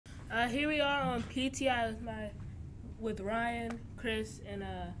Here we are on PTI with Ryan, Chris, and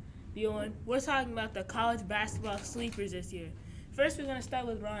Bjorn. We're talking about the college basketball sleepers this year. First, we're going to start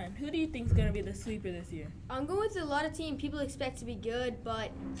with Ryan. Who do you think is going to be the sleeper this year? I'm going with a lot of teams people expect to be good,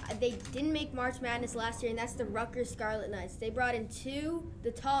 but they didn't make March Madness last year, and that's the Rutgers Scarlet Knights. They brought in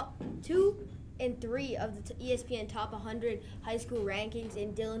the top two and three of the ESPN top 100 high school rankings,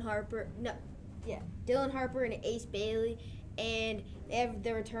 and Dylan Harper and Ace Bailey, and they have the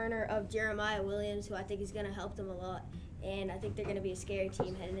returner of Jeremiah Williams, who I think is going to help them a lot, and I think they're going to be a scary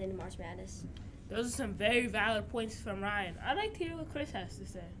team heading into March Madness. Those are some very valid points from Ryan. I'd like to hear what Chris has to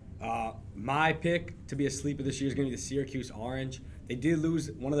say. My pick to be a sleeper this year is going to be the Syracuse Orange. They did lose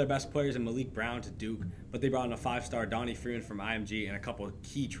one of their best players in Malik Brown to Duke, but they brought in a 5-star Donnie Freeman from IMG and a couple of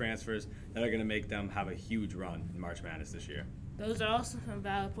key transfers that are going to make them have a huge run in March Madness this year. Those are also some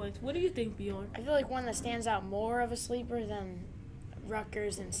valid points. What do you think, Bjorn? I feel like one that stands out more of a sleeper than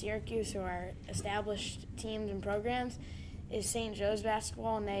Rutgers and Syracuse, who are established teams and programs, is St. Joe's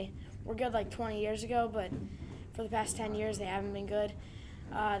basketball, and they were good like 20 years ago, but for the past 10 years they haven't been good.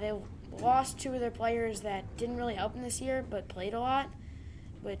 They lost two of their players that didn't really help them this year, but played a lot,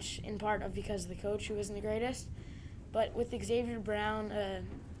 which in part of because of the coach who wasn't the greatest. But with Xavier Brown,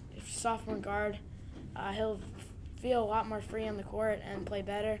 sophomore guard, he'll feel a lot more free on the court and play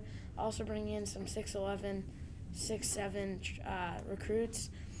better. Also bringing in some 6'11", 6'7" recruits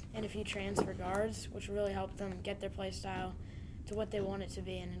and a few transfer guards, which will really help them get their play style to what they want it to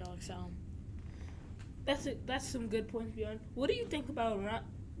be, and it'll excel them. That's some good points, Bjorn. What do you think about?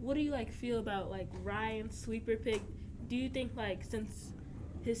 What do you feel about Ryan's sleeper pick? Do you think since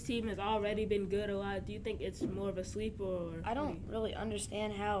his team has already been good a lot, do you think it's more of a sleeper? Or I don't really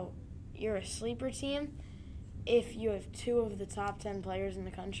understand how you're a sleeper team if you have two of the top 10 players in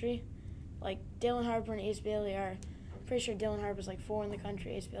the country. Like Dylan Harper and Ace Bailey are. Pretty sure Dylan Harper's 4 in the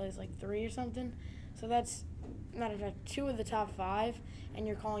country. Ace Bailey's 3 or something. So that's matter of fact 2 of the top 5, and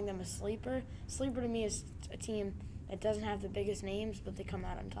you're calling them a sleeper. Sleeper to me is a team that doesn't have the biggest names, but they come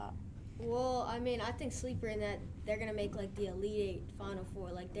out on top. Well, I think sleeper in that they're gonna make the Elite 8, Final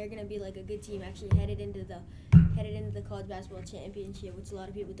Four. They're gonna be a good team actually headed into the college basketball championship, which a lot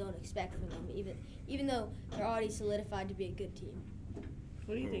of people don't expect from them, even though they're already solidified to be a good team.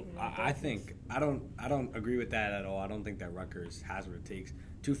 What do you think? I don't agree with that at all. I don't think that Rutgers has what it takes.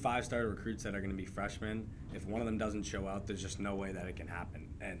 2 5-star recruits that are going to be freshmen. If one of them doesn't show out, there's just no way that it can happen.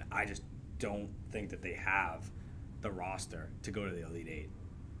 And I just don't think that they have the roster to go to the Elite 8.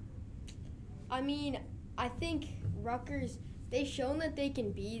 I think Rutgers, they've shown that they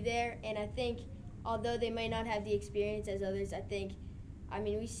can be there, and I think although they might not have the experience as others,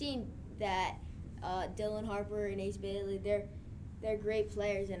 we've seen that Dylan Harper and Ace Bailey, they're great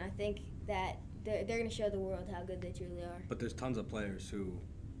players, and I think that they're going to show the world how good they truly are. But there's tons of players who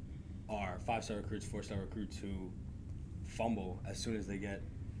are 5-star recruits, 4-star recruits who fumble as soon as they get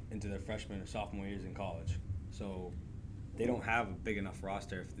into their freshman or sophomore years in college. So they don't have a big enough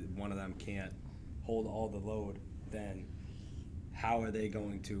roster. If one of them can't hold all the load, then how are they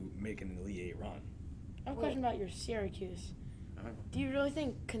going to make an Elite 8 run? I have a question about your Syracuse. Do you really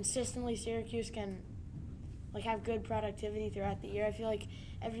think consistently Syracuse can have good productivity throughout the year? I feel like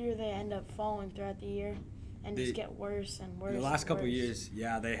every year they end up falling throughout the year and just get worse and worse. In the last couple of years,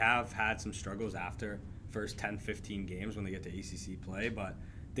 yeah, they have had some struggles after first 10, 15 games when they get to ACC play, but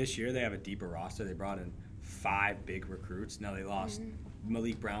this year they have a deeper roster. They brought in 5 big recruits. Now they lost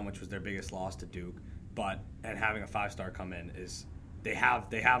Malik Brown, which was their biggest loss to Duke, and having a 5-star come in is they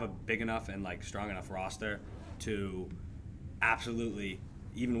have a big enough and strong enough roster to absolutely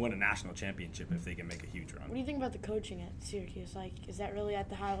even win a national championship if they can make a huge run. What do you think about the coaching at Syracuse? Is that really at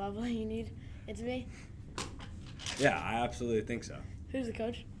the high level you need it to be? Yeah, I absolutely think so. Who's the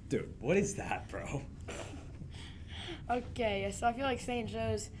coach? Dude, what is that, bro? Okay, so I feel like St.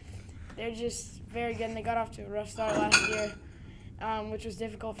 Joe's, they're just very good, and they got off to a rough start last year, which was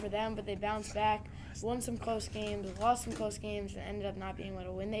difficult for them, but they bounced back, won some close games, lost some close games, and ended up not being able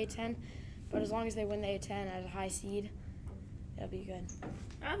to win the A-10. But as long as they win the A-10 as a high seed, that'll be good.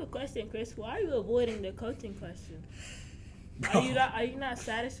 I have a question, Chris. Why are you avoiding the coaching question? Bro. Are you not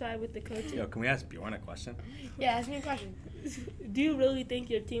satisfied with the coaching? Yo, can we ask Bjorn a question? Yeah, ask me a question. Do you really think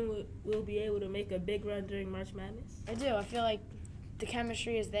your team will be able to make a big run during March Madness? I do. I feel like the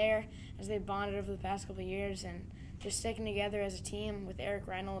chemistry is there as they bonded over the past couple of years, and just sticking together as a team with Eric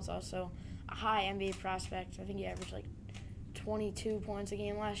Reynolds, also a high NBA prospect. I think he averaged 22 points a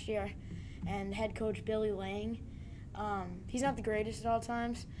game last year. And head coach Billy Lang. He's not the greatest at all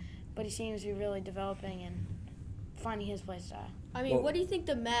times, but he seems to be really developing and finding his play style. What do you think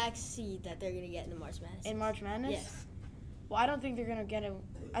the max seed that they're going to get in the March Madness? In March Madness? Yes. Well, I don't think they're gonna get in.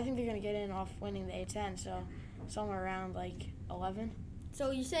 I think they're gonna get in off winning the A10, so somewhere around like 11.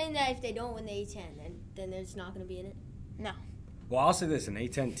 So you're saying that if they don't win the A10, then they're just not going to be in it? No. Well, I'll say this: an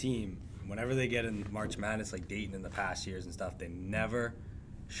A10 team, whenever they get in March Madness, like Dayton in the past years and stuff, they never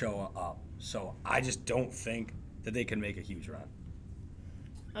show up. So I just don't think that they can make a huge run.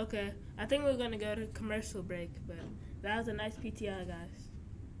 Okay, I think we're gonna go to commercial break, but that was a nice PTI, guys.